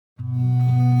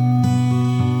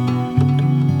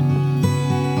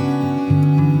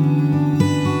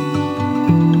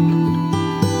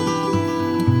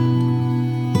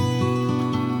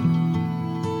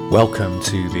Welcome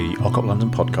to the Occult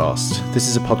London podcast. This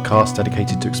is a podcast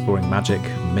dedicated to exploring magic,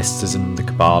 mysticism, the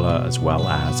Kabbalah, as well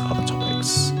as other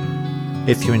topics.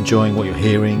 If you're enjoying what you're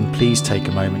hearing, please take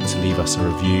a moment to leave us a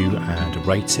review and a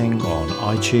rating on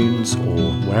iTunes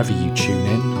or wherever you tune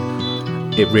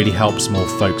in. It really helps more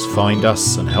folks find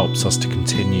us and helps us to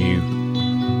continue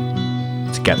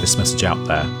to get this message out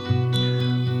there.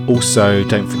 Also,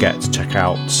 don't forget to check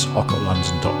out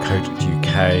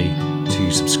occultlondon.co.uk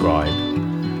to subscribe.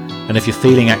 And if you're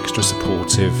feeling extra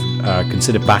supportive,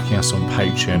 consider backing us on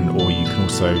Patreon, or you can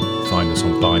also find us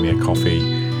on Buy Me a Coffee.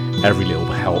 Every little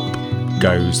help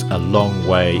goes a long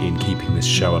way in keeping this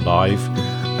show alive.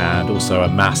 And also a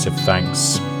massive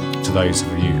thanks to those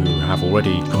of you who have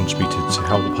already contributed to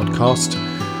help the podcast.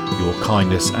 Your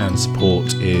kindness and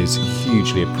support is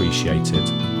hugely appreciated.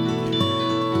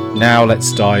 Now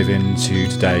let's dive into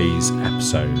today's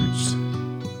episodes.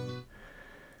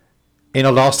 In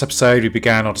our last episode, we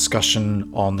began our discussion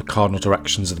on the cardinal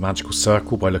directions of the magical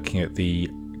circle by looking at the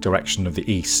direction of the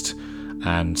east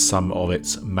and some of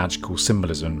its magical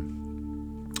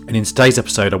symbolism. And in today's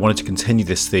episode, I wanted to continue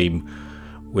this theme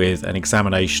with an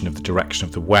examination of the direction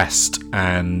of the west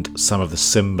and some of the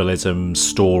symbolism,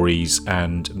 stories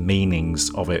and meanings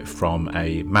of it from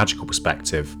a magical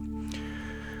perspective.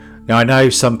 Now, I know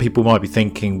some people might be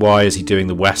thinking, why is he doing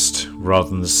the west rather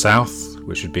than the south,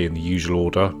 which would be in the usual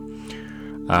order?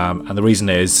 And the reason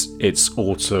is it's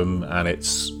autumn and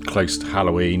it's close to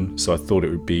Halloween, so I thought it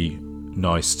would be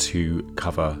nice to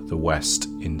cover the west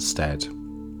instead.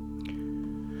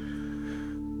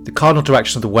 The cardinal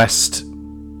direction of the west,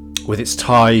 with its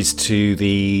ties to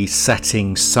the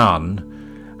setting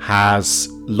sun, has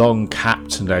long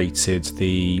captivated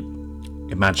the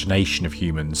imagination of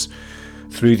humans.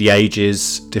 Through the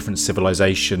ages, different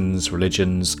civilizations,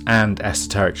 religions, and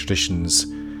esoteric traditions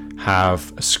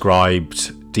have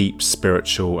ascribed deep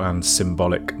spiritual and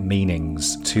symbolic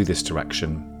meanings to this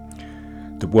direction.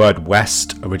 The word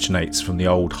west originates from the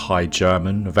old High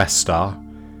German Vestar,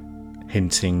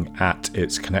 hinting at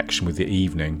its connection with the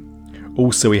evening.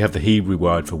 Also, we have the Hebrew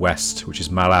word for west, which is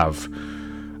malav,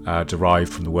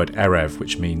 derived from the word erev,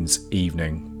 which means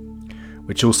evening,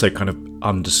 which also kind of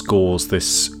underscores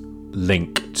this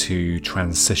link to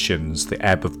transitions, the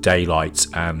ebb of daylight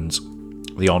and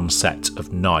the onset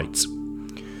of night.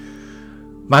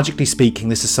 Magically speaking,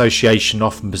 this association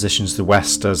often positions the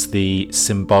West as the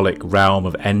symbolic realm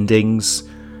of endings,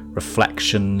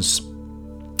 reflections,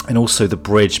 and also the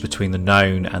bridge between the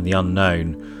known and the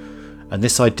unknown. And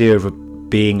this idea of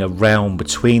being a realm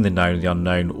between the known and the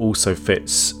unknown also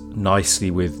fits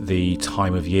nicely with the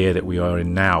time of year that we are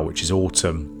in now, which is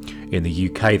autumn in the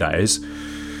UK, that is.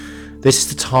 This is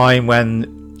the time when,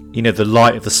 the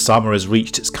light of the summer has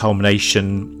reached its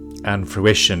culmination and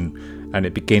fruition, and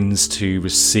it begins to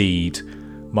recede,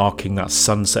 marking that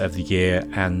sunset of the year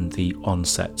and the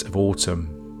onset of autumn.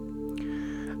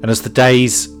 And as the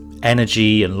day's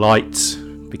energy and light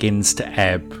begins to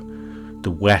ebb,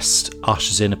 the West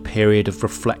ushers in a period of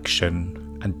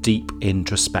reflection and deep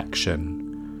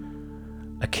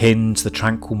introspection, akin to the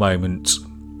tranquil moment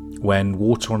when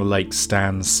water on a lake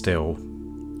stands still,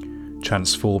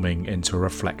 transforming into a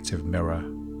reflective mirror.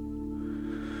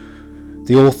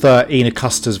 The author Ina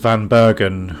Custis van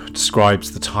Bergen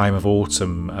describes the time of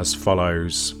autumn as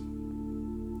follows.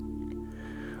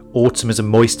 Autumn is a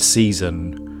moist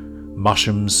season.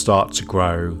 Mushrooms start to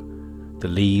grow. The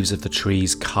leaves of the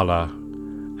trees colour.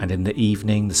 And in the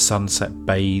evening, the sunset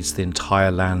bathes the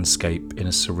entire landscape in a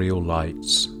surreal light.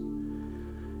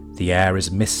 The air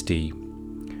is misty,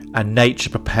 and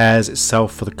nature prepares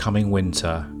itself for the coming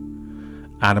winter.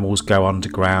 Animals go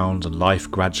underground and life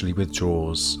gradually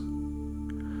withdraws.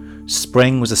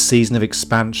 Spring was a season of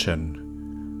expansion.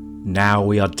 Now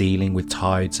we are dealing with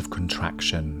tides of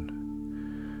contraction.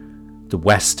 The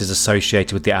West is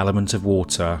associated with the element of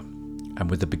water and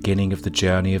with the beginning of the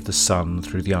journey of the sun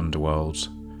through the underworld.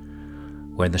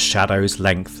 When the shadows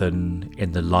lengthen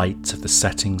in the light of the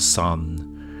setting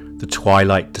sun, the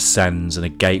twilight descends and a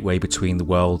gateway between the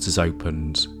worlds is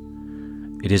opened.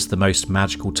 It is the most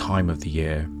magical time of the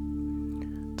year.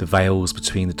 The veils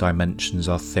between the dimensions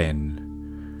are thin,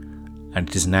 and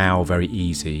it is now very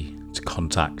easy to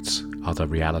contact other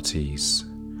realities.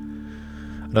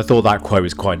 And I thought that quote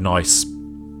was quite nice,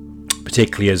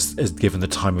 particularly as given the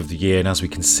time of the year, and as we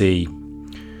can see,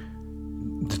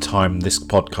 the time this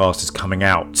podcast is coming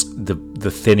out,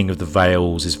 the thinning of the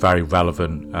veils is very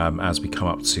relevant as we come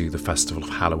up to the festival of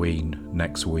Halloween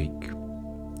next week.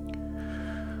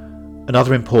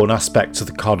 Another important aspect of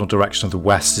the cardinal direction of the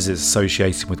West is its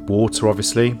association with water,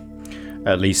 obviously.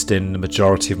 At least in the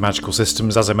majority of magical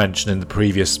systems, as I mentioned in the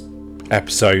previous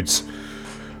episodes.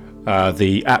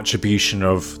 the attribution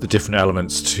of the different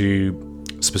elements to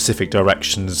specific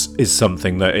directions is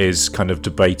something that is kind of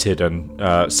debated,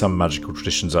 and some magical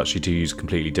traditions actually do use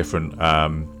completely different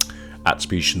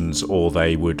attributions, or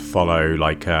they would follow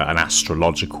like an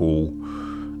astrological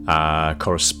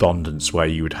correspondence, where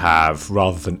you would have,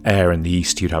 rather than air in the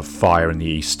east, you'd have fire in the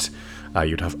east,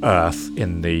 you'd have earth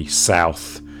in the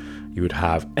south, you would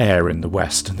have air in the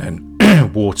west, and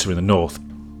then water in the north.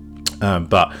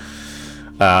 But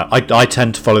I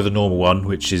tend to follow the normal one,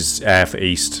 which is air for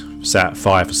east,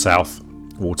 fire for south,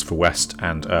 water for west,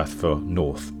 and earth for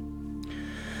north.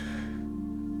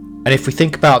 And if we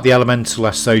think about the elemental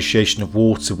association of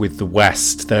water with the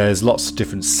west, there's lots of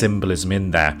different symbolism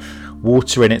in there.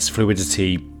 Water in its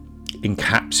fluidity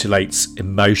encapsulates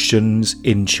emotions,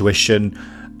 intuition,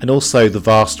 and also the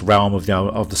vast realm of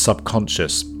the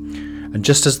subconscious. And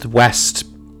just as the west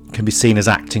can be seen as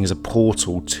acting as a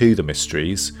portal to the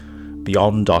mysteries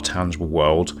beyond our tangible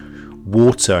world,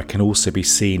 water can also be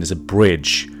seen as a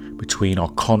bridge between our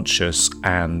conscious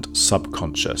and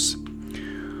subconscious.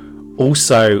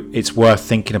 Also, it's worth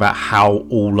thinking about how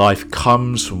all life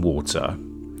comes from water.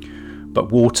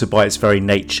 But water by its very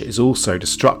nature is also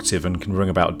destructive and can bring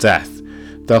about death.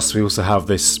 Thus, we also have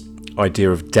this idea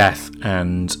of death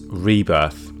and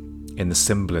rebirth in the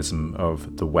symbolism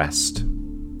of the West.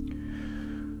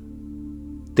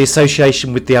 The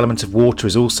association with the element of water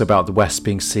is also about the West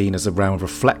being seen as a realm of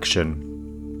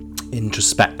reflection,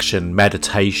 introspection,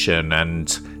 meditation,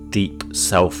 and deep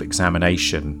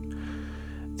self-examination.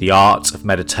 The art of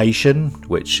meditation,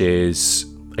 which is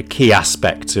a key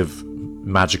aspect of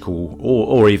magical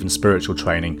or even spiritual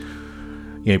training,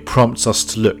 prompts us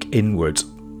to look inward,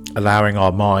 allowing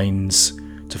our minds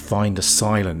to find a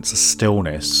silence, a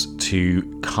stillness,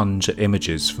 to conjure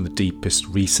images from the deepest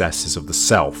recesses of the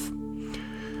self.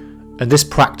 And this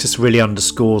practice really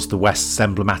underscores the West's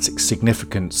emblematic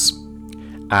significance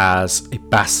as a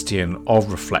bastion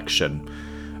of reflection.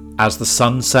 As the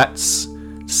sun sets,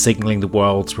 signalling the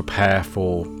world to prepare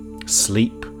for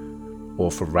sleep or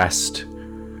for rest,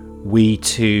 we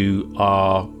too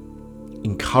are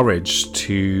encouraged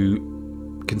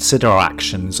to consider our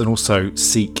actions and also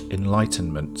seek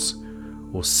enlightenment,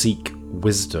 or seek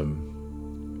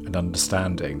wisdom and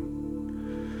understanding.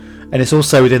 And it's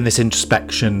also within this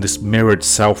introspection, this mirrored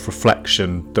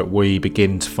self-reflection, that we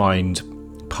begin to find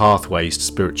pathways to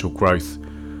spiritual growth,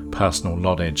 personal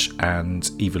knowledge, and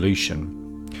evolution.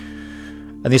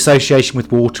 And the association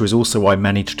with water is also why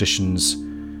many traditions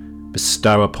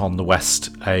bestow upon the West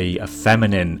a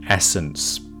feminine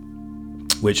essence,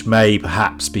 which may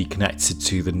perhaps be connected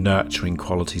to the nurturing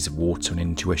qualities of water and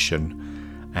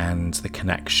intuition, and the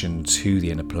connection to the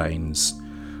inner planes,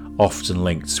 often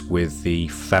linked with the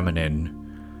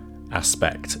feminine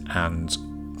aspect and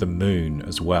the moon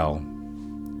as well.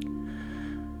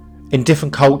 In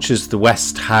different cultures, the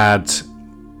West had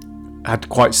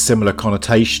quite similar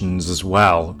connotations as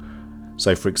well.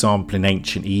 So, for example, in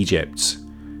ancient Egypt,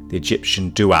 the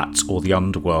Egyptian duat, or the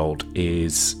underworld,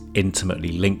 is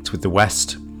intimately linked with the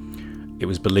West. It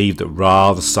was believed that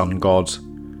Ra, the sun god,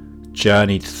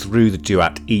 journeyed through the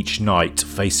duat each night,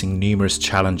 facing numerous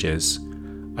challenges,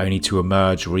 only to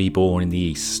emerge reborn in the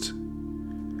East.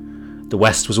 The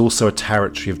West was also a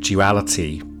territory of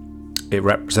duality. It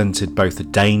represented both the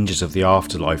dangers of the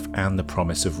afterlife and the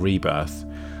promise of rebirth,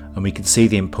 and we can see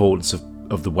the importance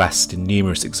of the West in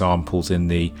numerous examples in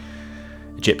the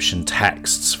Egyptian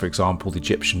texts. For example, the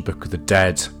Egyptian Book of the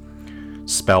Dead,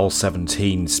 Spell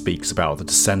 17, speaks about the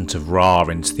descent of Ra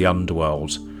into the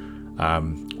underworld,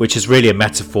 which is really a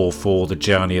metaphor for the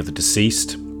journey of the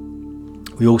deceased.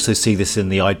 We also see this in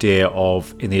the idea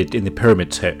of in the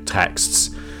pyramid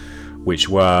texts, which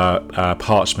were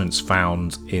parchments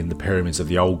found in the pyramids of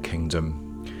the Old Kingdom,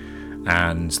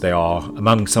 and they are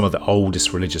among some of the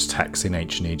oldest religious texts in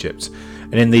ancient Egypt.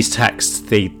 And in these texts,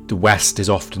 the West is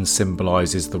often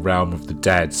symbolised as the realm of the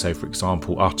dead. So, for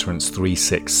example, utterance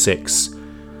 366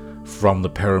 from the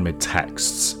pyramid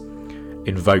texts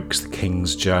invokes the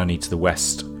king's journey to the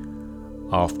West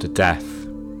after death,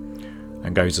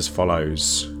 and goes as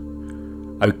follows: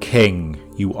 O king,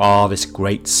 you are this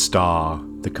great star,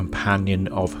 the companion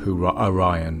of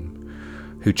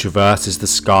Orion, who traverses the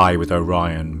sky with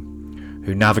Orion,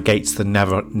 who navigates the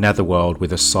netherworld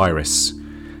with Osiris.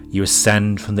 You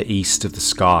ascend from the east of the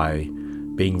sky,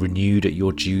 being renewed at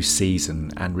your due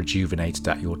season and rejuvenated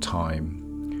at your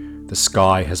time. The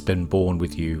sky has been born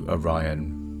with you,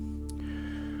 Orion.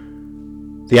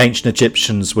 The ancient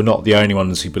Egyptians were not the only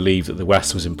ones who believed that the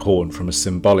West was important from a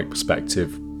symbolic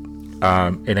perspective.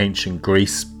 In ancient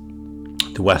Greece,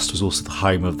 the West was also the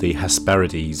home of the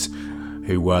Hesperides,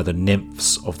 who were the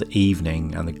nymphs of the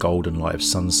evening and the golden light of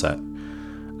sunset,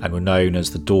 and were known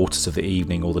as the daughters of the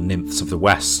evening or the nymphs of the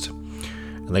west.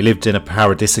 And they lived in a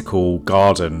paradisical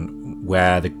garden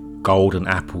where the golden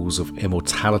apples of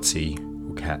immortality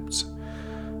were kept.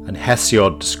 And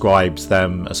Hesiod describes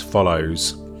them as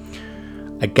follows: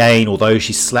 "Again, although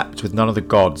she slept with none of the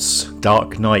gods,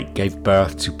 dark night gave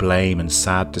birth to blame and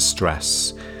sad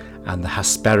distress, and the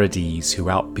Hesperides who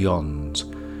out beyond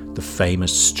the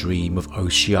famous stream of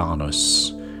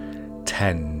Oceanus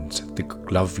tend the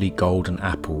lovely golden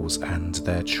apples and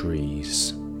their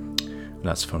trees." And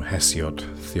that's from Hesiod,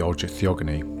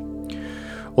 Theogony.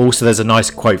 Also, there's a nice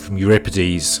quote from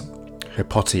Euripides,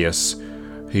 Hippotius,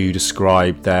 who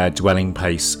described their dwelling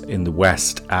place in the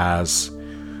west as,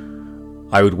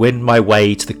 "I would win my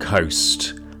way to the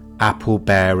coast,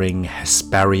 apple-bearing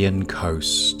Hesperian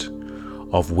coast,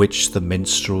 of which the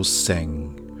minstrels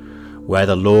sing, where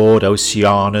the Lord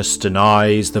Oceanus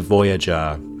denies the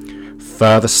voyager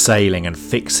further sailing and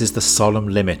fixes the solemn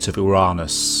limit of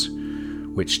Uranus,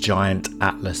 which giant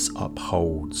Atlas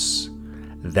upholds.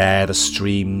 There the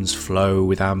streams flow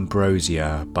with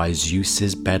ambrosia by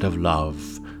Zeus's bed of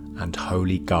love, and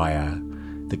holy Gaia,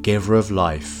 the giver of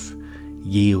life,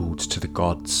 yield to the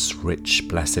gods' rich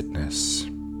blessedness."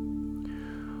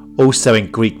 Also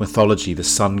in Greek mythology, the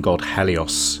sun god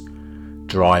Helios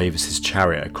drives his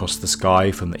chariot across the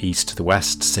sky from the east to the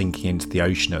west, sinking into the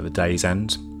ocean at the day's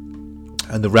end.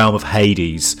 And the realm of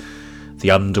Hades,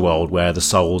 the underworld where the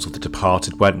souls of the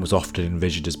departed went, was often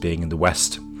envisioned as being in the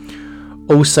west.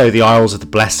 Also the Isles of the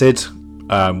Blessed,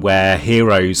 where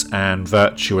heroes and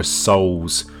virtuous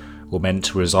souls were meant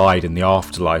to reside in the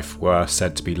afterlife, were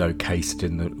said to be located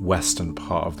in the western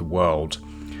part of the world.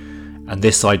 And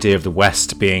this idea of the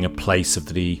West being a place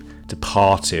of the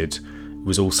departed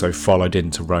was also followed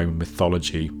into Roman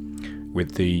mythology,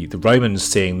 with the Romans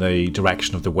seeing the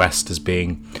direction of the West as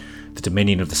being the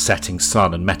dominion of the setting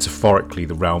sun, and metaphorically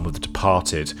the realm of the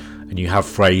departed. And you have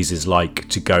phrases like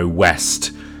 "to go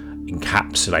west,"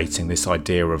 encapsulating this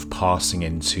idea of passing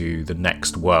into the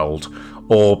next world,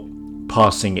 or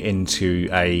passing into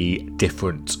a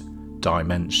different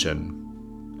dimension.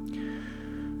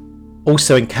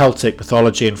 Also in Celtic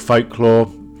mythology and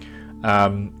folklore,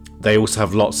 they also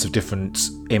have lots of different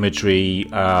imagery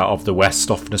of the West,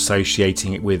 often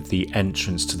associating it with the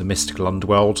entrance to the mystical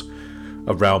underworld,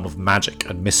 a realm of magic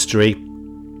and mystery.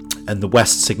 And the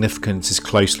West's significance is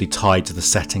closely tied to the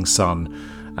setting sun,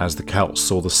 as the Celts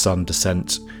saw the sun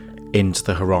descent into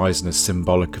the horizon as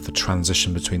symbolic of the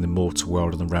transition between the mortal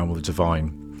world and the realm of the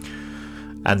divine.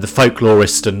 And the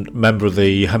folklorist and member of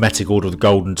the Hermetic Order of the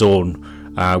Golden Dawn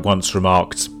once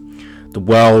remarked, "The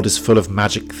world is full of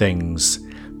magic things,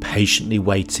 patiently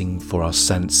waiting for our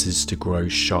senses to grow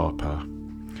sharper,"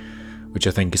 which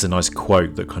I think is a nice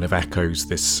quote that kind of echoes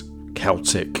this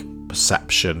Celtic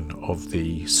perception of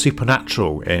the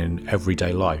supernatural in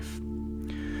everyday life.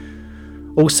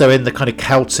 Also in the kind of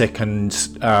Celtic and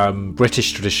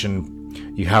British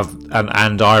tradition, you have,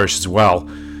 and Irish as well,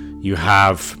 you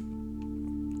have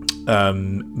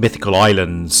mythical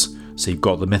islands. So you've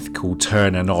got the mythical Tir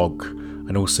na Nog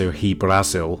and also Hy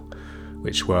Brasil,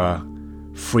 which were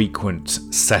frequent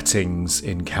settings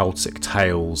in Celtic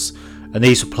tales. And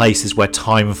these were places where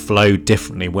time flowed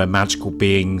differently, where magical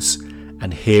beings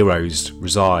and heroes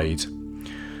reside.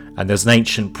 And there's an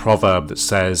ancient proverb that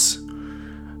says,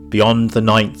 "Beyond the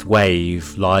ninth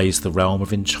wave lies the realm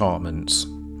of enchantment."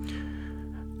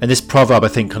 And this proverb, I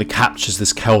think, kind of captures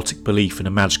this Celtic belief in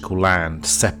a magical land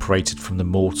separated from the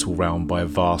mortal realm by a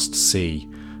vast sea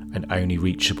and only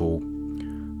reachable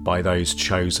by those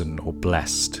chosen or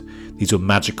blessed. These were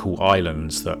magical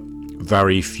islands that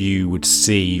very few would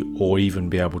see or even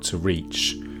be able to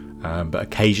reach, but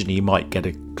occasionally you might get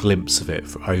a glimpse of it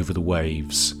over the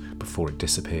waves before it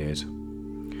disappeared.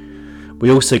 We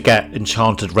also get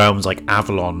enchanted realms like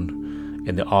Avalon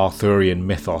in the Arthurian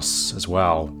mythos as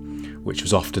well, which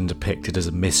was often depicted as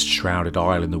a mist-shrouded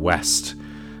isle in the west,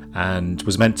 and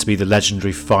was meant to be the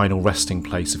legendary final resting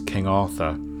place of King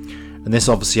Arthur. And this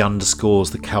obviously underscores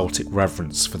the Celtic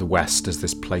reverence for the West as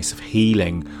this place of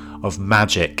healing, of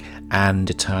magic, and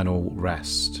eternal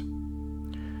rest.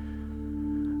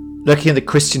 Looking at the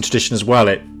Christian tradition as well,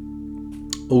 they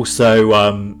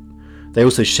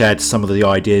also shared some of the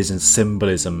ideas in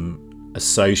symbolism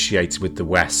associated with the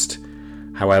West.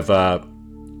 However,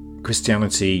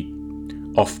 Christianity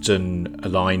often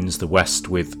aligns the West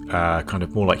with kind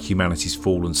of more like humanity's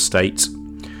fallen state.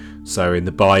 So in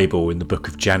the Bible, in the book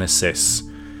of Genesis,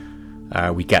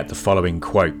 we get the following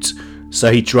quote: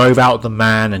 "So he drove out the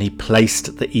man and he placed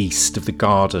at the east of the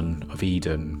Garden of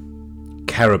Eden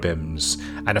cherubims,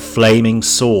 and a flaming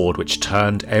sword which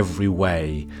turned every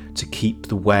way to keep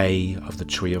the way of the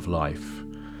tree of life.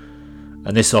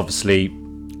 And this obviously,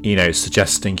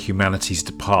 suggesting humanity's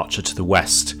departure to the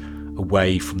west,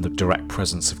 away from the direct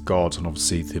presence of God and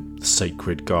obviously the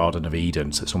sacred Garden of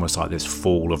Eden. So it's almost like this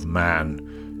fall of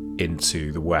man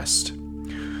into the west.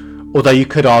 Although you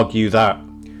could argue that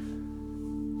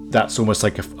that's almost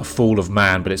like a fall of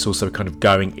man, but it's also kind of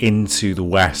going into the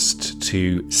west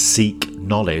to seek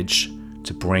knowledge,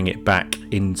 to bring it back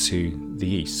into the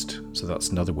east. So that's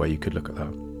another way you could look at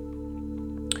that.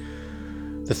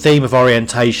 The theme of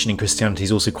orientation in Christianity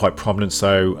is also quite prominent.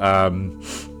 So,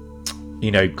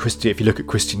 if you look at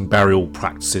Christian burial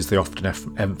practices, they often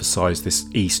emphasise this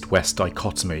east-west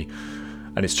dichotomy.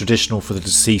 And it's traditional for the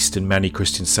deceased in many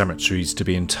Christian cemeteries to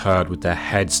be interred with their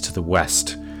heads to the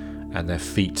west and their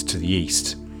feet to the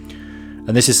east. And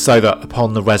this is so that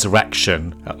upon the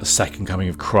resurrection, at the second coming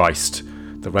of Christ,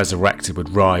 the resurrected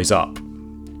would rise up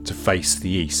to face the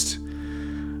east.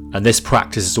 And this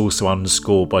practice is also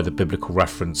underscored by the biblical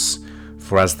reference,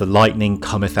 "For as the lightning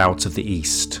cometh out of the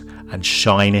east, and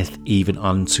shineth even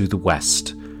unto the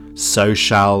west, so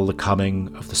shall the coming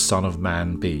of the Son of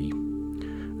Man be."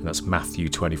 And that's Matthew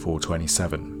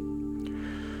 24:27.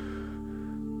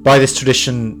 By this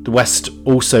tradition, the West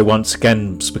also once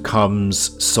again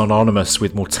becomes synonymous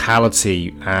with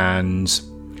mortality and,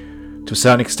 to a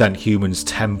certain extent, humans'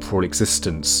 temporal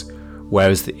existence,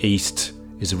 whereas the East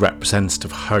is a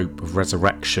representative hope of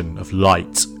resurrection, of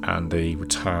light, and the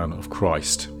return of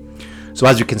Christ. So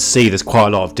as you can see, there's quite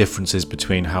a lot of differences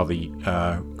between how the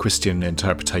Christian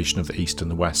interpretation of the East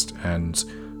and the West and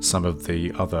some of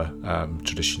the other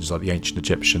traditions like the ancient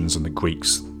Egyptians and the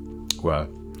Greeks were.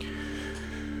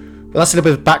 But that's a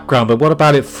little bit of background, but what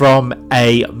about it from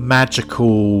a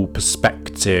magical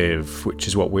perspective, which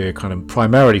is what we're kind of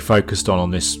primarily focused on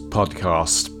this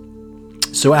podcast.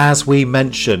 So as we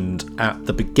mentioned at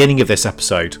the beginning of this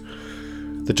episode,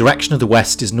 the direction of the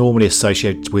West is normally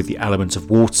associated with the element of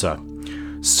water.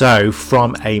 So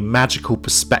from a magical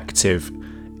perspective,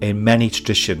 in many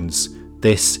traditions,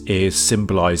 this is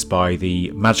symbolised by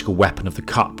the magical weapon of the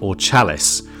cup or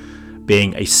chalice,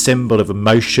 being a symbol of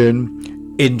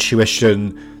emotion,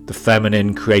 intuition, the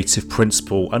feminine creative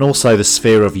principle, and also the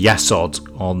sphere of Yesod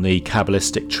on the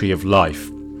Kabbalistic tree of life.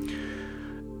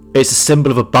 It's a symbol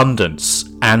of abundance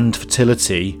and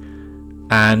fertility,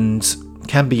 and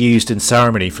can be used in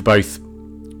ceremony for both,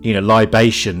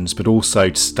 libations, but also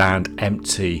to stand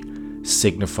empty,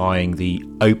 signifying the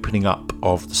opening up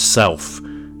of the self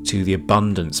to the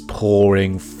abundance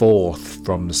pouring forth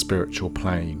from the spiritual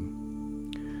plane.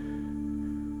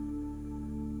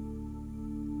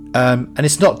 And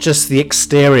it's not just the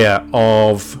exterior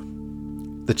of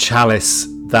the chalice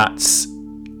that's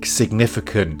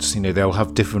significant. They'll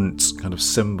have different kind of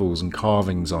symbols and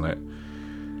carvings on it.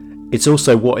 It's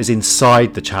also what is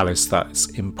inside the chalice that's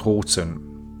important.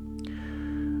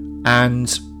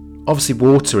 And obviously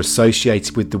water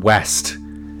associated with the West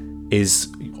is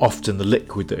often the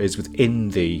liquid that is within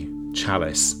the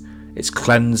chalice. It's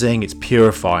cleansing, it's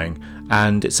purifying,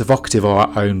 and it's evocative of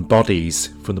our own bodies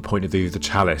from the point of view of the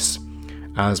chalice,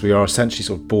 as we are essentially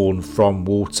sort of born from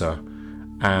water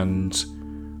and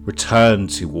return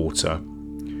to water.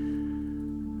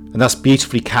 And that's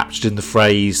beautifully captured in the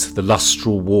phrase, "the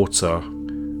lustral water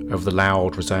of the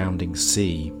loud resounding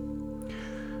sea."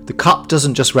 The cup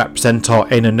doesn't just represent our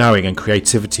inner knowing and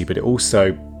creativity, but it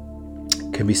also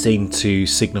can be seen to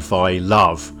signify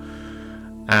love.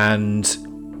 And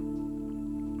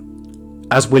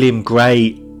as William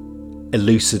Gray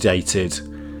elucidated,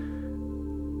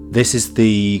 this is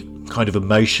the kind of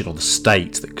emotion or the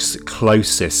state that's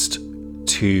closest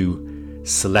to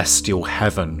celestial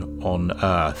heaven on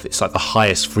earth. It's like the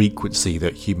highest frequency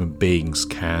that human beings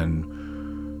can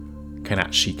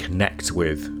actually connect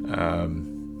with,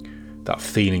 that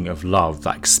feeling of love,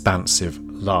 that expansive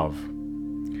love.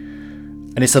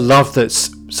 And it's a love that's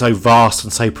so vast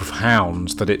and so profound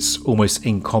that it's almost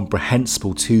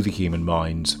incomprehensible to the human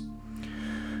mind.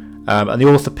 And the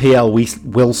author P.L.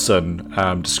 Wilson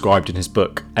described in his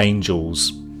book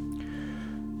Angels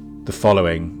the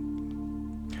following: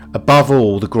 "Above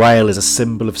all, the Grail is a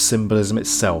symbol of symbolism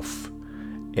itself.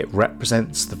 It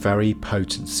represents the very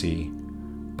potency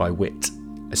by which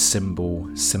a symbol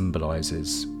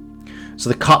symbolises." So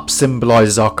the cup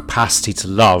symbolises our capacity to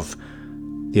love,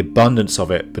 the abundance of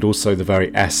it, but also the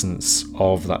very essence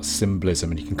of that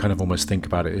symbolism. And you can kind of almost think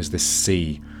about it as this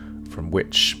sea from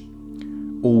which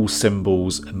all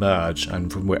symbols emerge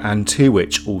and to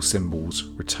which all symbols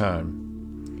return.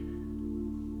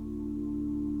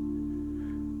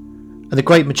 And the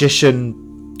great magician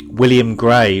William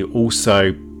Gray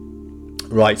also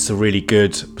writes a really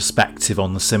good perspective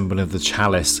on the symbol of the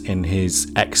chalice in his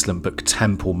excellent book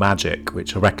Temple Magic,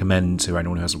 which I recommend to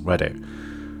anyone who hasn't read it,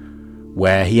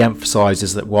 where he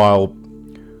emphasises that while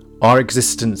our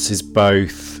existence is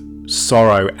both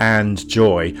sorrow and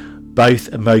joy, both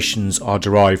emotions are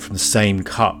derived from the same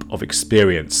cup of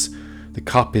experience. The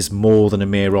cup is more than a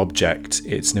mere object,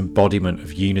 it's an embodiment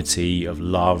of unity, of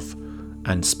love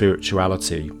and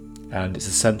spirituality, and it's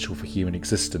essential for human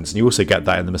existence. And you also get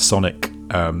that in the Masonic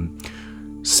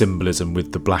symbolism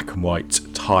with the black and white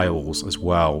tiles as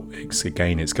well.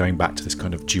 It's going back to this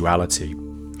kind of duality.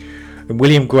 And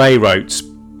William Gray wrote,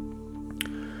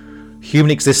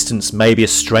 "Human existence may be a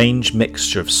strange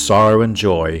mixture of sorrow and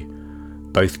joy,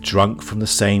 both drunk from the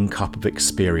same cup of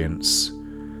experience,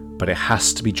 but it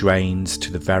has to be drained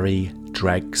to the very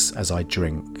dregs as I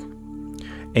drink.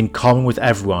 In common with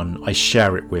everyone I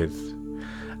share it with.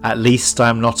 At least I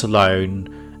am not alone,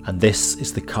 and this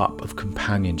is the cup of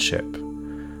companionship.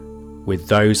 With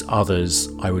those others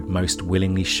I would most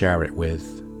willingly share it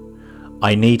with.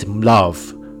 I need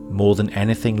love more than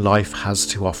anything life has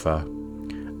to offer,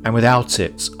 and without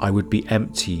it I would be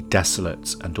empty,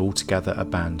 desolate, and altogether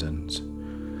abandoned.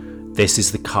 This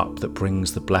is the cup that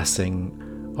brings the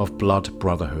blessing of blood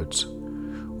brotherhood,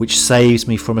 which saves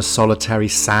me from a solitary,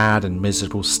 sad and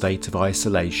miserable state of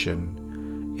isolation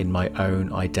in my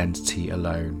own identity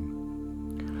alone.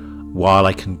 While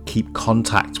I can keep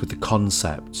contact with the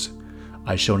concept,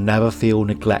 I shall never feel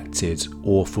neglected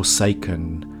or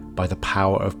forsaken by the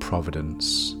power of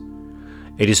providence.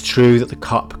 It is true that the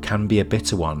cup can be a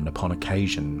bitter one upon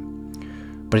occasion,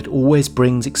 but it always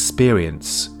brings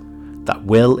experience that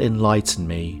will enlighten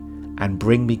me and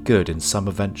bring me good in some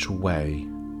eventual way.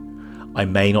 I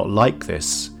may not like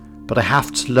this, but I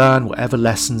have to learn whatever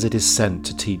lessons it is sent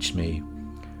to teach me,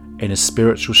 in a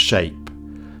spiritual shape,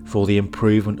 for the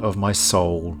improvement of my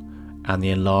soul and the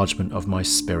enlargement of my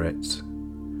spirit.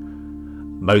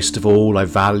 Most of all, I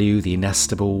value the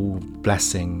inestimable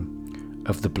blessing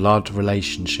of the blood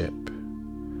relationship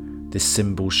this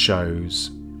symbol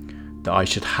shows that I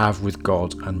should have with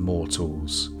God and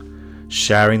mortals,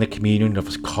 sharing the communion of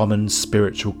a common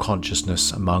spiritual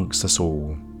consciousness amongst us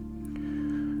all.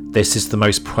 This is the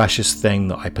most precious thing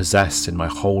that I possess in my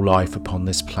whole life upon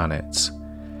this planet.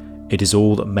 It is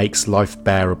all that makes life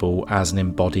bearable as an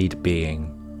embodied being.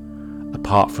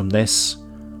 Apart from this,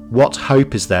 what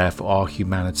hope is there for our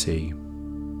humanity?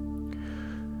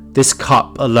 This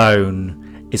cup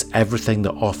alone is everything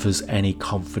that offers any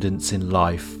confidence in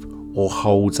life or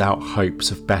holds out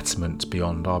hopes of betterment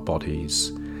beyond our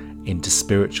bodies into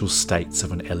spiritual states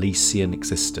of an Elysian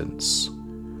existence.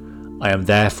 I am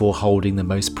therefore holding the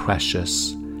most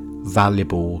precious,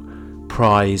 valuable,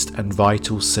 prized and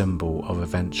vital symbol of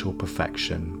eventual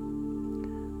perfection.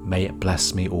 May it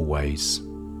bless me always."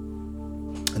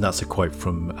 And that's a quote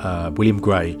from William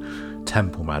Gray,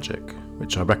 Temple Magic,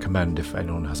 which I recommend if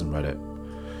anyone hasn't read it.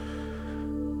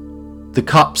 The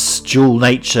cup's dual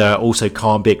nature also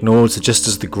can't be ignored, so just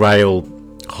as the Grail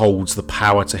holds the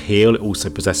power to heal, it also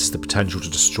possesses the potential to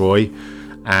destroy,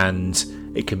 and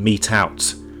it can mete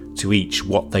out to each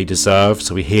what they deserve.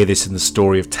 So we hear this in the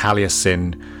story of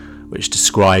Taliesin, which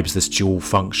describes this dual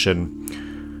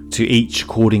function. To each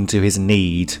according to his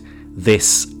need,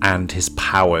 this and his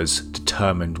powers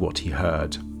determined what he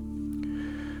heard.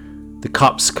 The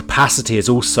cup's capacity is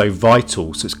also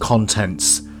vital, so its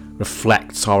contents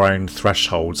reflects our own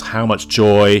thresholds. How much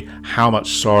joy, how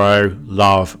much sorrow,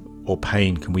 love or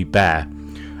pain can we bear?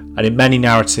 And in many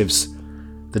narratives,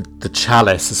 the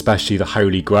chalice, especially the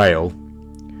Holy Grail,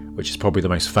 which is probably the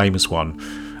most famous one,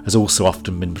 has also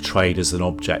often been portrayed as an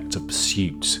object of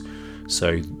pursuit.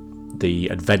 So the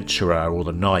adventurer or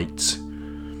the knight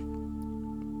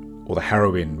or the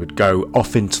heroine would go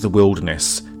off into the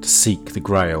wilderness to seek the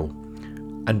Grail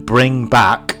and bring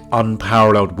back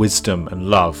unparalleled wisdom and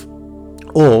love,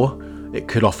 or it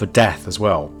could offer death as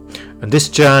well. And this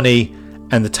journey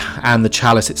and the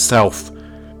chalice itself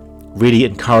really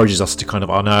encourages us to kind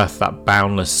of unearth that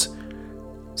boundless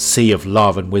sea of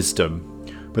love and wisdom,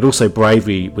 but also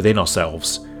bravery within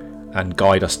ourselves, and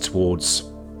guide us towards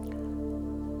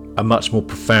a much more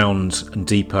profound and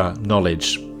deeper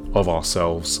knowledge of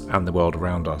ourselves and the world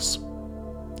around us.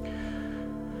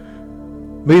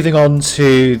 Moving on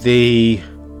to the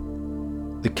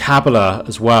Kabbalah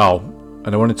as well,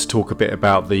 and I wanted to talk a bit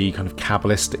about the kind of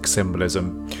Kabbalistic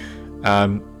symbolism.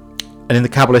 And in the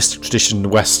Kabbalistic tradition, the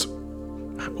West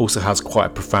also has quite a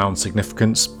profound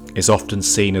significance. It's often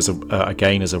seen as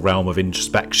a realm of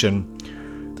introspection,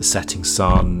 the setting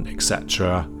sun,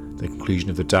 etc., the conclusion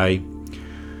of the day.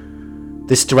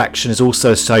 This direction is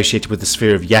also associated with the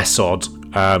sphere of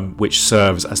Yesod, which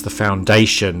serves as the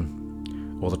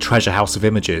foundation or the treasure house of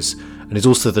images, and is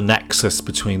also the nexus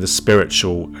between the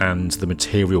spiritual and the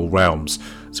material realms.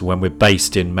 So when we're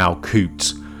based in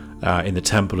Malkut, in the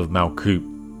temple of Malkut,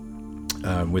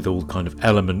 with all kind of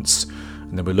elements,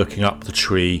 and then we're looking up the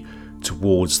tree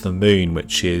towards the moon,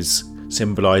 which is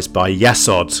symbolized by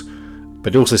Yesod,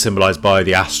 but also symbolized by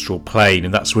the astral plane,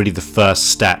 and that's really the first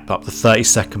step up the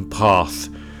 30-second path.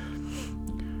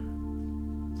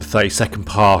 The 30-second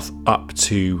path up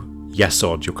to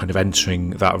Yesod, you're kind of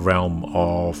entering that realm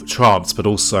of trance, but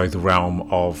also the realm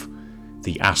of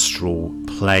the astral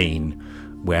plane,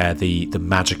 where the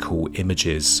magical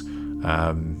images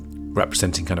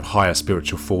representing kind of higher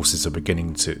spiritual forces are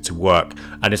beginning to work.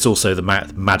 And it's also the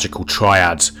magical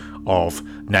triad of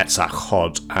Netzach,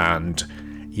 Hod and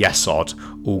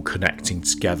Yesod all connecting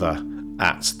together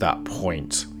at that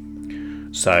point.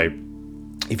 So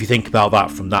if you think about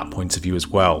that from that point of view as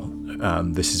well,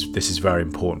 this is very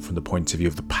important from the point of view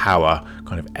of the power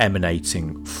kind of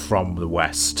emanating from the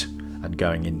west and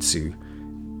going into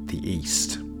the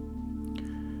east.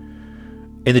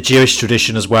 In the Jewish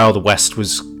tradition as well, the west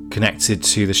was connected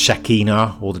to the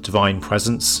Shekinah, or the divine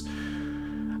presence,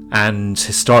 and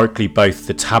historically both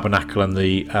the tabernacle and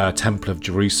the temple of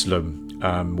Jerusalem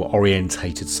were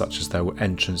orientated such as their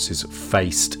entrances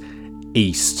faced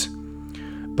east,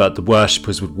 but the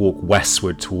worshippers would walk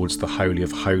westward towards the Holy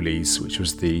of Holies, which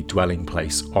was the dwelling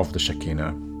place of the Shekinah.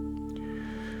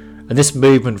 And this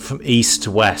movement from east to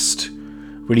west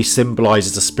really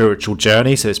symbolises a spiritual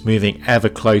journey, so it's moving ever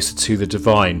closer to the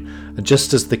divine. And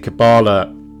just as the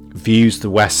Kabbalah views the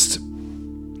west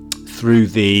through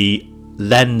the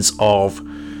lens of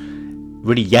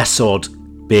really Yesod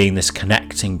being this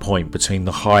connecting point between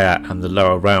the higher and the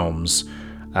lower realms,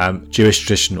 Jewish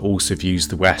tradition also views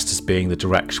the west as being the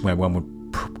direction where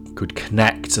one could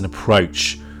connect and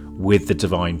approach with the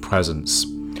divine presence.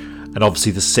 And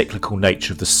obviously the cyclical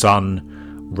nature of the sun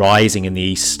rising in the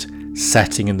east,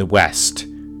 setting in the west,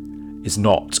 is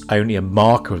not only a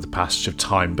marker of the passage of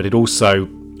time, but it also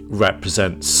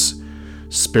represents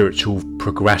spiritual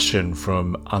progression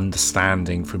from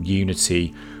understanding, from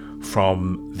unity,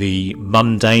 from the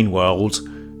mundane world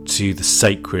to the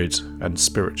sacred and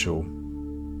spiritual.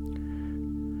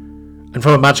 And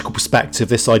from a magical perspective,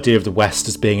 this idea of the West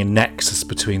as being a nexus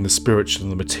between the spiritual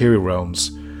and the material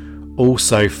realms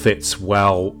also fits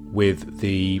well with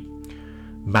the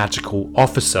magical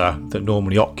officer that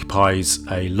normally occupies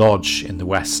a lodge in the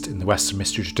West, in the Western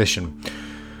mystery tradition.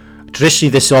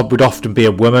 Traditionally, this would often be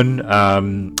a woman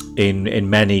in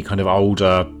many kind of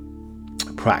older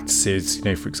practices, you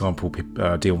know, for example,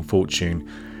 Deal and Fortune,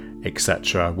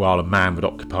 etc., while a man would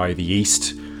occupy the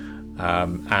East.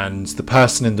 And the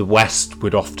person in the West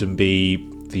would often be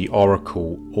the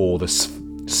oracle or the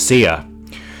seer.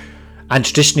 And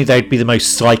traditionally, they'd be the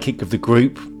most psychic of the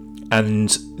group, and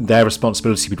their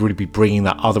responsibility would really be bringing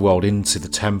that other world into the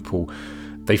temple.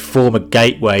 They form a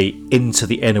gateway into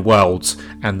the inner worlds,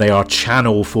 and they are a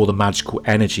channel for the magical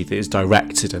energy that is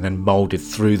directed and then moulded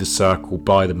through the circle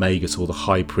by the magus or the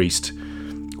high priest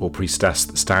or priestess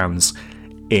that stands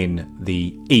in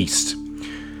the east.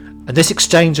 And this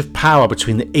exchange of power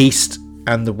between the east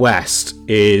and the west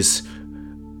is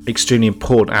extremely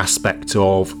important aspect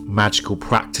of magical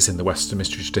practice in the Western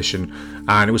mystery tradition,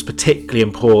 and it was particularly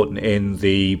important in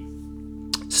the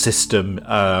system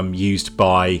used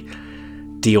by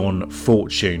Dion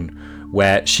Fortune,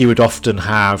 where she would often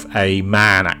have a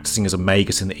man acting as a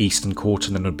magus in the eastern quarter,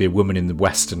 and then there would be a woman in the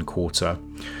western quarter,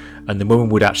 and the woman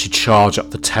would actually charge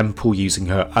up the temple using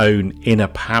her own inner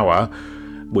power,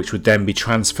 which would then be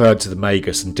transferred to the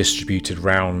magus and distributed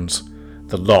round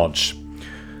the lodge.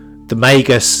 The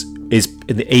magus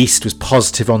in the east was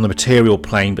positive on the material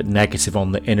plane but negative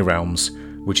on the inner realms,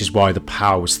 which is why the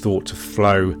power was thought to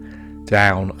flow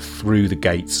down through the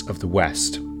gates of the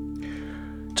west.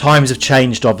 Times have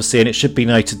changed, obviously, and it should be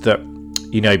noted that,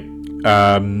 you know,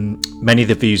 many of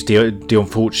the views Dion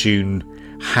Fortune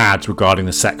had regarding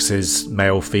the sexes,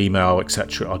 male, female,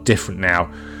 etc., are different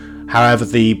now. However,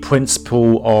 the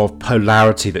principle of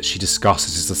polarity that she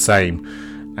discusses is the same,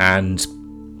 and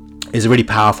is a really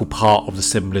powerful part of the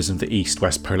symbolism of the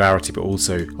east-west polarity, but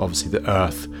also obviously the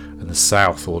earth and the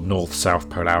south or north-south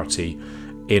polarity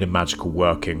in a magical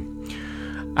working.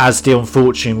 As Dion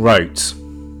Fortune wrote,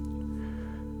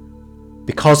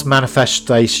 because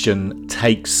manifestation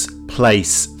takes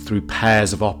place through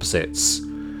pairs of opposites,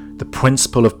 the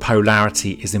principle of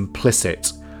polarity is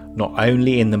implicit not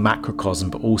only in the macrocosm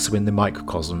but also in the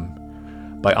microcosm.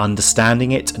 By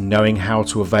understanding it and knowing how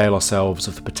to avail ourselves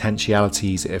of the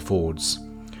potentialities it affords,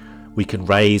 we can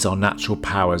raise our natural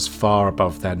powers far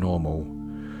above their normal.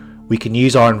 We can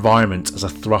use our environment as a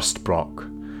thrust block.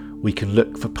 We can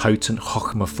look for potent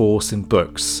Chokmah force in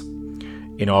books,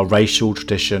 in our racial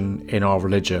tradition, in our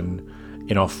religion,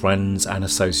 in our friends and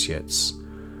associates.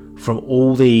 From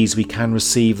all these we can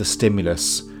receive the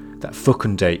stimulus that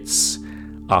fecundates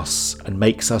us and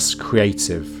makes us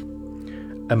creative.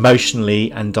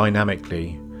 Emotionally and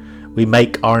dynamically, we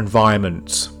make our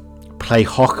environment play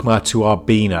Chokmah to our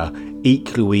Bina.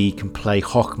 Equally we can play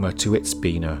Chokmah to its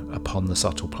Bina upon the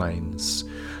subtle planes.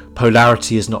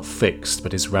 Polarity is not fixed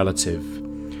but is relative.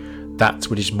 That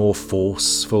which is more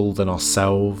forceful than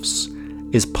ourselves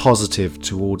is positive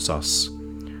towards us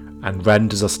and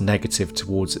renders us negative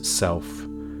towards itself.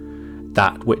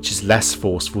 That which is less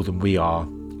forceful than we are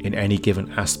in any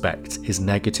given aspect is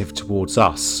negative towards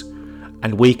us,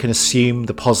 and we can assume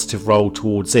the positive role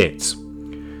towards it.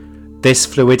 This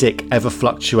fluidic,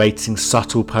 ever-fluctuating,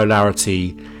 subtle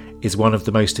polarity is one of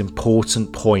the most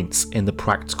important points in the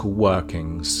practical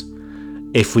workings.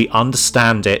 If we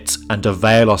understand it and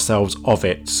avail ourselves of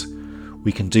it,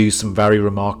 we can do some very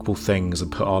remarkable things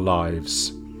and put our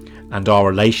lives and our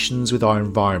relations with our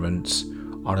environment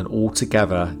on an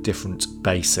altogether different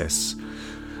basis.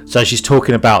 So she's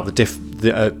talking about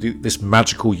this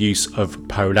magical use of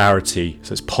polarity.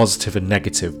 So it's positive and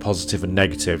negative, positive and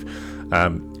negative.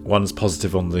 One's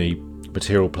positive on the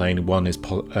material plane, one is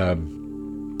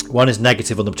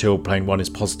negative on the material plane, one is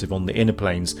positive on the inner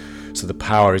planes. So the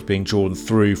power is being drawn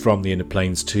through from the inner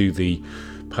planes to the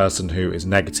person who is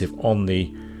negative on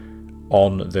the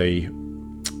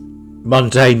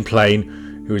mundane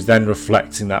plane, who is then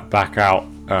reflecting that back out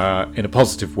in a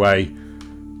positive way.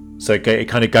 So it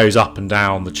kind of goes up and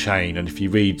down the chain. And if you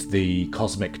read the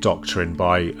Cosmic Doctrine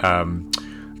by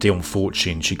Dion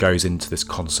Fortune, she goes into this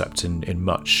concept in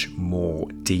much more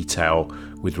detail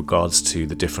with regards to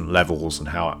the different levels and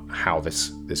how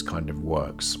this kind of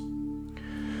works.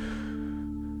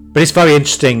 But it's very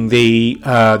interesting, the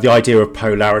idea of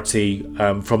polarity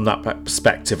from that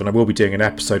perspective, and I will be doing an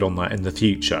episode on that in the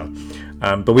future.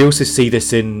 But we also see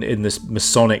this in this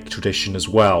Masonic tradition as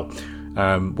well,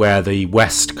 where the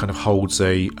West kind of holds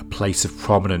a place of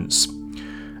prominence,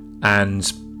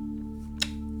 and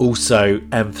also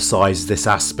emphasise this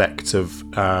aspect of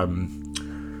the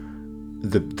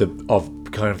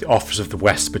office of the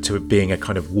West, but to it being a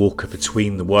kind of walker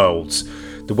between the worlds.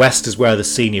 The West is where the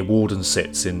senior warden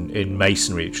sits in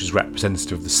Masonry, which is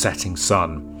representative of the setting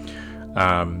sun,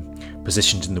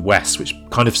 positioned in the West, which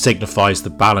kind of signifies the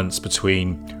balance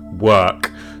between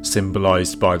work,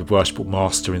 symbolised by the worshipful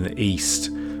master in the East,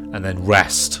 and then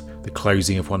rest, the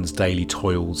closing of one's daily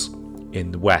toils,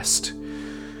 in the West.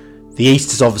 The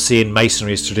East is obviously in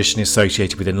Masonry's tradition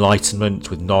associated with enlightenment,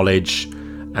 with knowledge,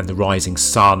 and the rising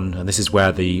sun, and this is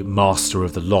where the master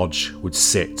of the lodge would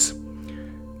sit.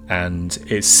 And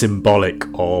it's symbolic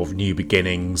of new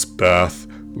beginnings, birth,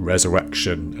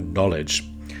 resurrection, and knowledge.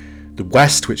 The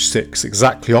West, which sits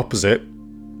exactly opposite,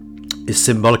 is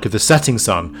symbolic of the setting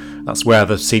sun. That's where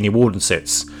the senior warden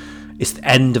sits. It's the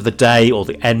end of the day, or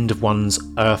the end of one's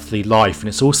earthly life, and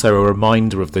it's also a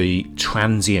reminder of the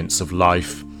transience of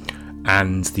life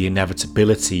and the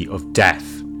inevitability of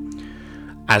death.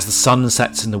 As the sun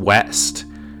sets in the West,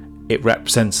 it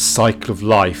represents a cycle of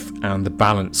life and the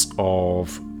balance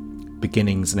of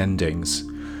beginnings and endings.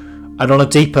 And on a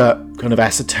deeper kind of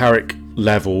esoteric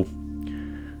level,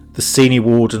 the senior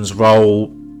warden's role,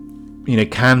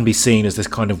 can be seen as this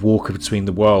kind of walker between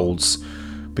the worlds,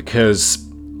 because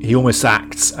he almost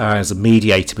acts as a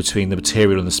mediator between the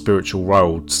material and the spiritual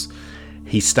worlds.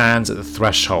 He stands at the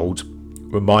threshold,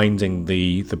 reminding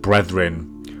the brethren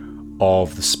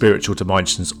of the spiritual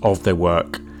dimensions of their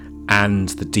work and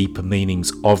the deeper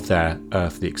meanings of their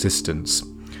earthly existence.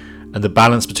 And the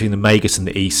balance between the Magus in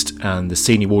the East and the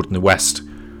senior warden in the West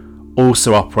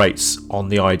also operates on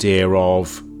the idea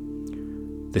of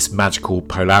this magical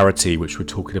polarity, which we're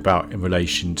talking about in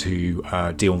relation to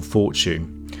Dion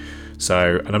Fortune.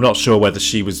 So, and I'm not sure whether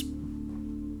she was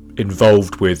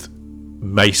involved with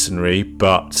Masonry,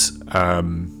 but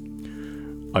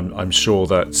I'm sure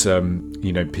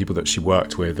that people that she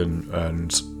worked with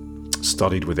and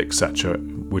studied with, etc.,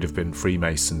 would have been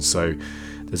Freemasons. So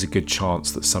there's a good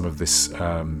chance that some of this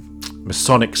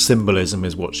Masonic symbolism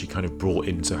is what she kind of brought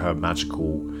into her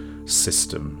magical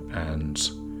system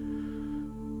and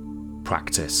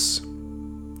practice.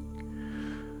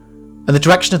 And the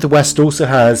direction of the West also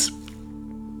has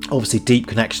obviously deep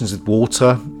connections with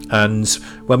water, and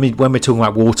when we're talking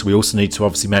about water, we also need to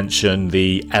obviously mention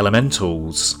the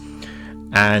elementals.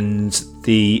 And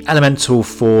the elemental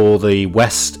for the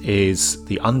West is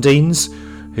the Undines,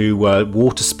 who were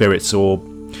water spirits, or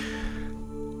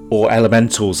or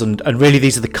elementals, and really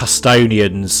these are the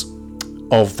custodians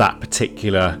of that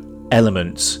particular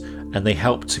element, and they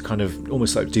help to kind of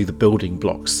almost like do the building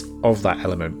blocks of that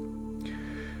element.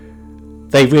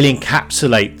 They really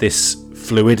encapsulate this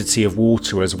fluidity of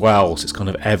water as well, so it's kind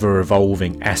of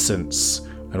ever-evolving essence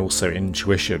and also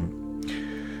intuition.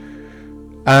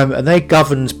 And they're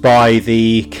governed by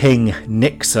the king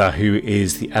Nixer, who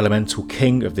is the elemental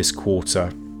king of this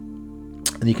quarter.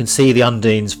 And you can see the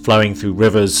undines flowing through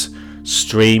rivers,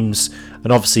 streams,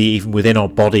 and obviously even within our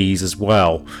bodies as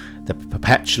well. They're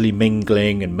perpetually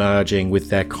mingling and merging with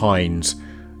their kind,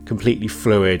 completely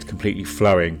fluid, completely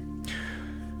flowing.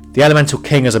 The elemental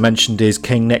king, as I mentioned, is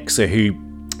King Nixer, who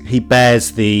he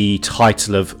bears the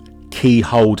title of key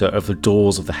holder of the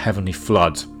doors of the heavenly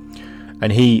flood.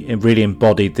 And he really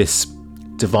embodied this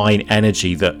divine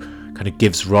energy that kind of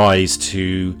gives rise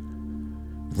to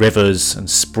rivers and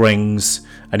springs.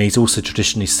 And he's also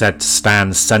traditionally said to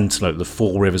stand sentinel at the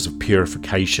 4 rivers of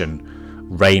purification,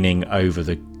 reigning over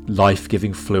the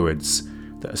life-giving fluids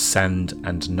that ascend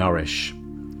and nourish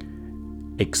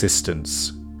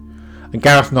existence. And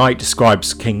Gareth Knight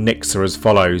describes King Nixer as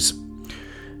follows: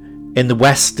 "In the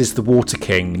west is the water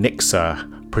king, Nixer,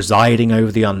 presiding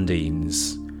over the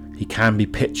undines. He can be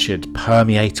pictured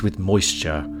permeated with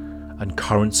moisture and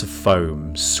currents of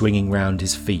foam swinging round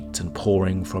his feet and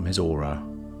pouring from his aura."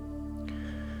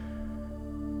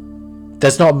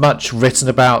 There's not much written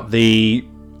about the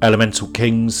elemental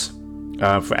kings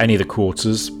for any of the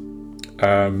quarters,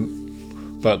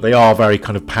 but they are very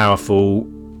kind of powerful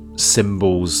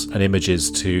symbols and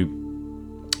images to,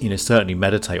 certainly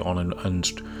meditate on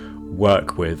and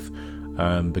work with,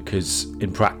 because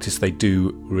in practice they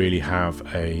do really have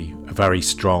a very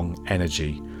strong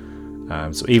energy.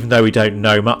 So even though we don't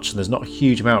know much and there's not a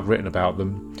huge amount written about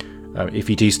them, if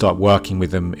you do start working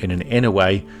with them in an inner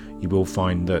way, you will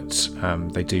find that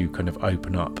they do kind of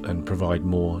open up and provide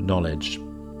more knowledge.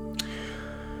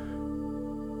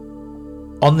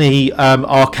 On the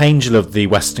Archangel of the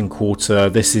Western Quarter,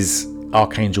 this is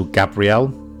Archangel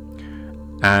Gabriel,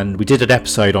 and we did an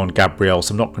episode on Gabriel,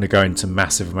 so I'm not going to go into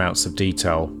massive amounts of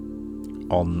detail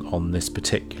on this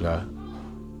particular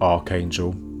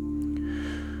Archangel.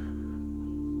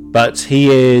 But he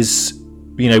is,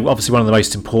 obviously one of the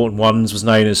most important ones, was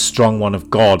known as Strong One of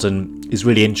God, and is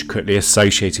really intricately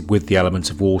associated with the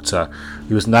element of water.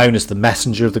 He was known as the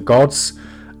messenger of the gods.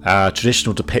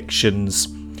 Traditional depictions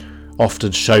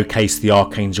often showcase the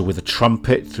Archangel with a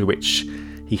trumpet through which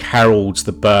he heralds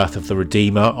the birth of the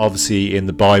Redeemer. Obviously in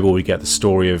the Bible we get the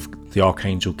story of the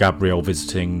Archangel Gabriel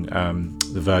visiting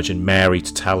the Virgin Mary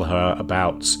to tell her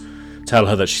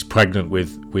that she's pregnant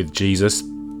with Jesus,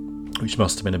 which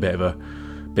must have been a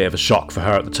bit of a shock for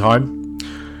her at the time.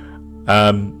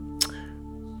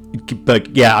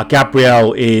 But yeah,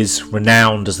 Gabriel is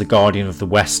renowned as the guardian of the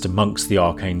West amongst the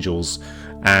archangels,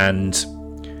 and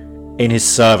in his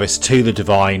service to the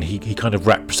divine, he kind of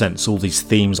represents all these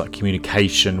themes like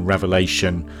communication,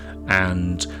 revelation,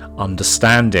 and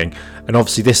understanding. And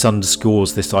obviously this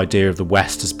underscores this idea of the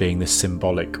West as being this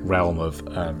symbolic realm of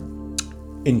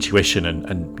intuition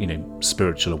and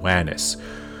spiritual awareness.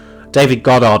 David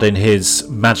Goddard, in his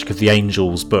Magic of the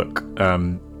Angels book,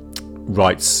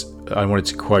 writes, I wanted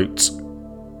to quote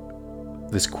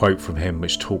this quote from him,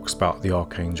 which talks about the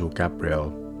Archangel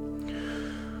Gabriel.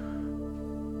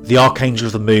 "The Archangel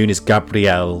of the Moon is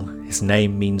Gabriel. His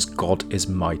name means God is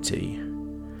mighty.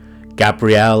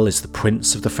 Gabriel is the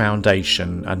Prince of the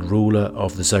Foundation and ruler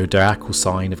of the zodiacal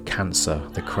sign of Cancer,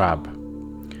 the crab.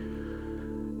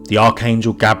 The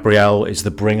Archangel Gabriel is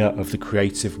the bringer of the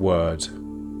creative word,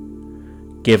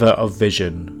 giver of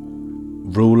vision,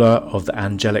 ruler of the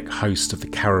angelic host of the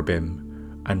cherubim,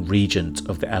 and regent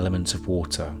of the element of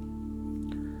water.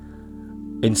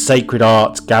 In sacred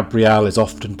art, Gabriel is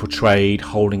often portrayed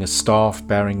holding a staff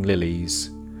bearing lilies,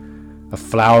 a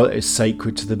flower that is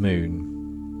sacred to the moon.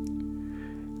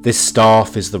 This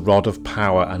staff is the rod of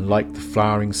power, and like the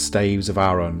flowering staves of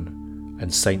Aaron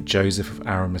and Saint Joseph of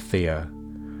Arimathea,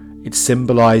 it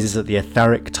symbolises that the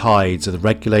etheric tides are the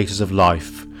regulators of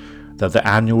life, that the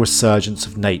annual resurgence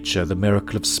of nature, the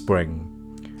miracle of spring,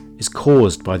 is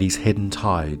caused by these hidden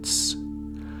tides.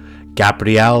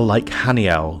 Gabriel, like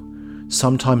Haniel,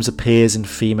 sometimes appears in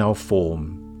female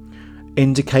form,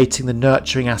 indicating the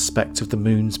nurturing aspect of the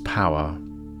moon's power.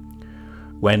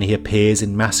 When he appears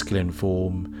in masculine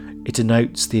form, it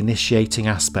denotes the initiating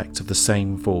aspect of the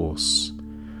same force.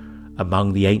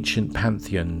 Among the ancient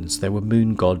pantheons, there were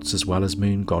moon gods as well as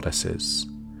moon goddesses.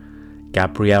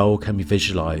 Gabriel can be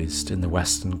visualised in the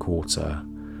Western Quarter,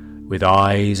 with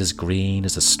eyes as green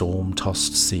as a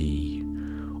storm-tossed sea,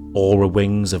 aura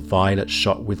wings of violet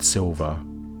shot with silver,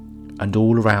 and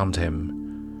all around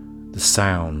him the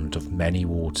sound of many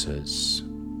waters.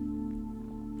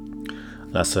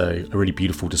 That's a really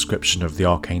beautiful description of the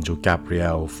Archangel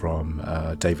Gabriel from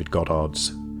David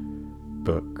Goddard's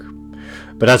book.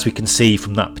 But as we can see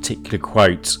from that particular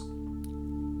quote,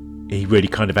 he really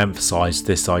kind of emphasised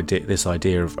this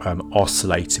idea of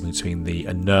oscillating between the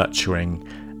nurturing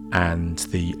and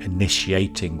the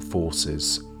initiating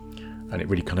forces. And it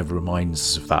really kind of reminds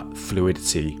us of that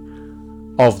fluidity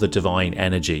of the divine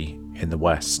energy in the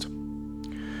West.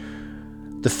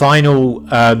 The final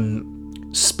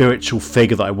spiritual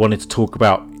figure that I wanted to talk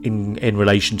about in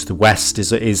relation to the West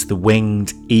is the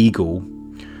winged eagle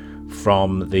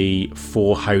from the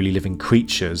four holy living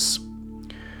creatures.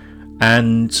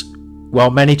 And while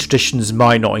many traditions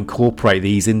might not incorporate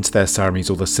these into their ceremonies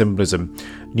or their symbolism,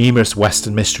 numerous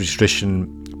Western mystery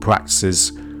tradition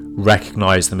practices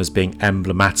recognise them as being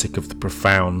emblematic of the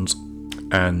profound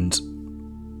and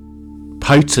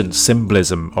potent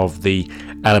symbolism of the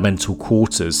elemental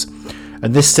quarters.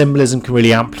 And this symbolism can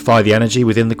really amplify the energy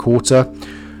within the quarter.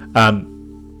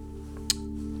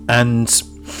 And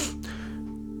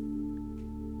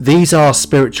these are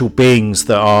spiritual beings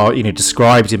that are,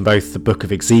 described in both the book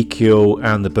of Ezekiel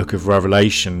and the book of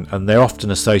Revelation, and they're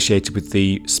often associated with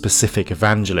the specific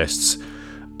evangelists,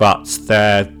 but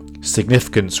their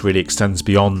significance really extends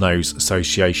beyond those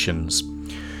associations.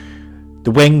 The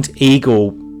winged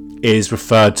eagle is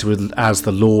referred to as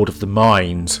the Lord of the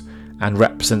Mind and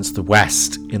represents the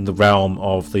West in the realm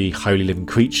of the holy living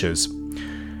creatures,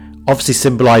 obviously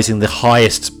symbolising the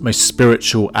highest, most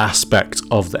spiritual aspect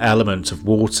of the element of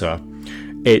water.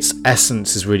 Its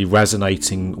essence is really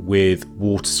resonating with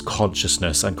water's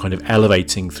consciousness and kind of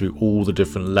elevating through all the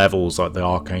different levels, like the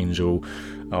Archangel,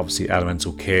 obviously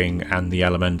Elemental King, and the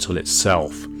Elemental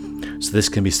itself. So this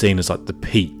can be seen as like the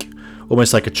peak,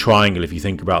 almost like a triangle if you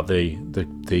think about the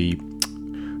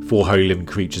four holy living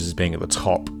creatures as being at the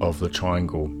top of the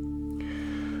triangle.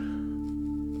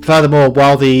 Furthermore,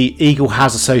 while the eagle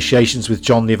has associations with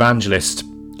John the Evangelist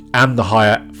and the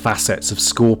higher facets of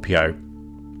Scorpio,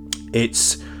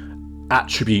 its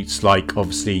attributes like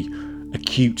obviously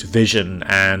acute vision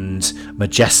and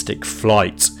majestic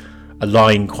flight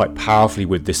align quite powerfully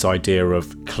with this idea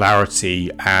of clarity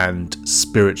and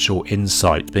spiritual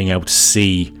insight, being able to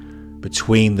see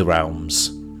between the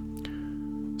realms.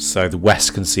 So the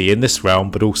West can see in this realm,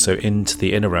 but also into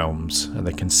the inner realms, and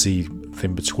they can see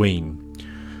in between.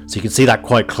 So you can see that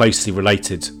quite closely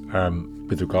related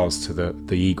with regards to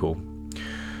the eagle.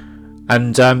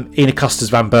 And Ina Custis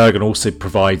van Bergen also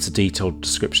provides a detailed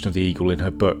description of the eagle in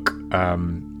her book,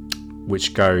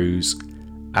 which goes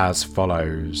as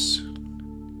follows.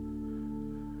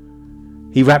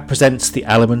 He represents the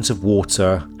element of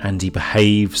water, and he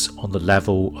behaves on the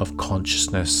level of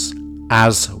consciousness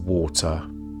as water,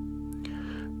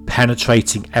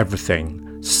 penetrating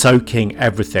everything, soaking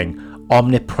everything,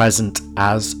 omnipresent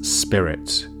as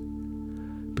spirit,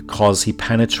 because he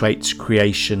penetrates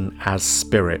creation as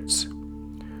spirit.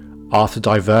 After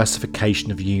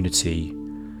diversification of unity,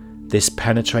 this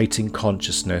penetrating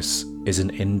consciousness is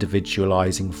an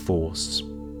individualizing force.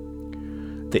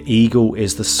 The eagle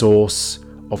is the source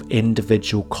of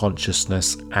individual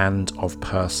consciousness and of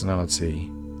personality.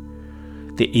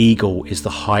 The eagle is the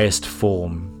highest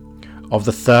form of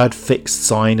the third fixed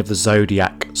sign of the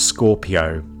zodiac,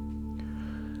 Scorpio.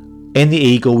 In the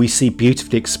eagle, we see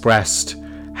beautifully expressed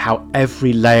how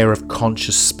every layer of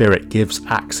conscious spirit gives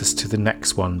access to the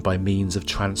next one by means of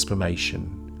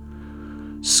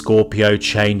transformation. Scorpio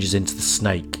changes into the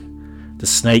snake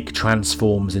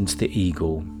transforms into the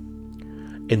eagle.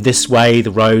 In this way,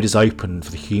 the road is opened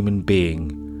for the human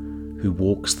being who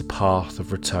walks the path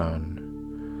of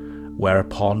return,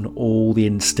 whereupon all the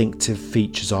instinctive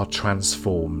features are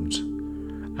transformed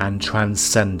and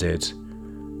transcended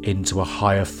into a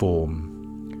higher form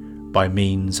by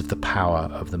means of the power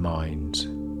of the mind.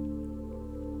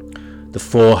 The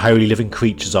four holy living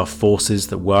creatures are forces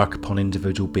that work upon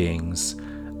individual beings,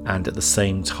 and at the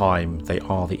same time they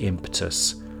are the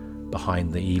impetus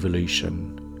behind the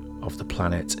evolution of the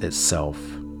planet itself.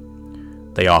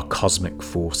 They are cosmic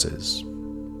forces.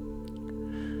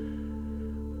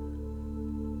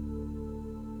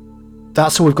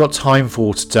 That's all we've got time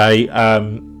for today,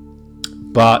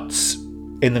 but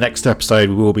in the next episode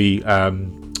we will be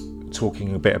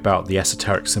talking a bit about the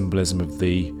esoteric symbolism of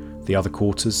the other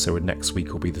quarters. So next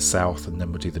week will be the south, and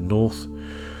then we'll do the north.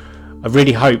 I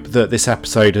really hope that this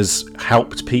episode has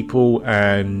helped people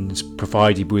and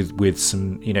provided with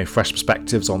some fresh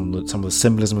perspectives on some of the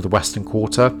symbolism of the Western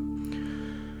Quarter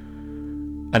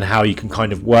and how you can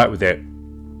kind of work with it.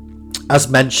 As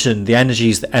mentioned, the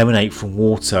energies that emanate from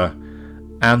water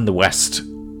and the West,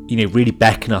 really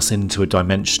beckon us into a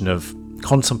dimension of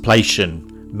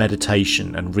contemplation,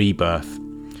 meditation and rebirth,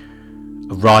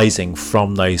 arising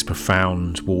from those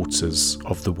profound waters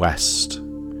of the West.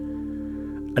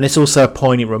 And it's also a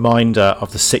poignant reminder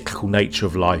of the cyclical nature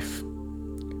of life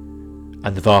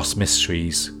and the vast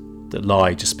mysteries that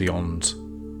lie just beyond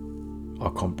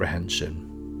our comprehension.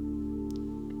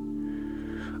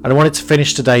 And I wanted to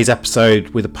finish today's episode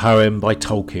with a poem by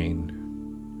Tolkien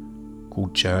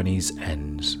called Journey's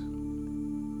End.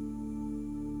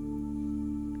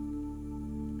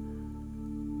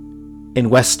 In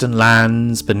western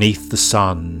lands beneath the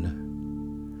sun,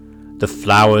 the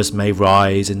flowers may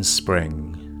rise in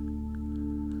spring,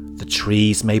 the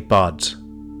trees may bud,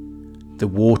 the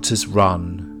waters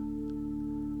run,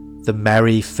 the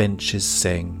merry finches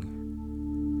sing.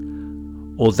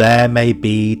 Or there may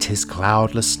be 'tis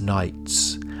cloudless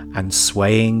nights, and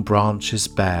swaying branches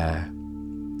bear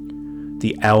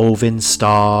the elvin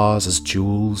stars as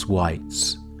jewels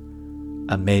white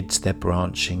amid their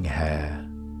branching hair.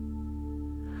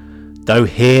 Though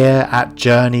here at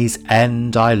journey's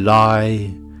end I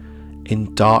lie,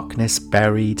 in darkness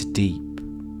buried deep,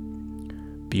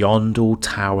 beyond all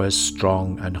towers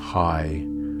strong and high,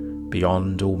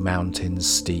 beyond all mountains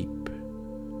steep,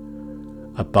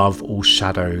 above all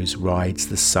shadows rides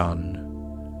the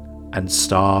sun, and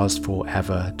stars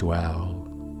forever dwell.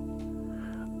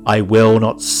 I will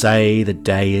not say the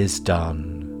day is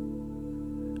done,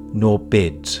 nor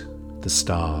bid the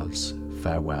stars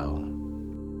farewell.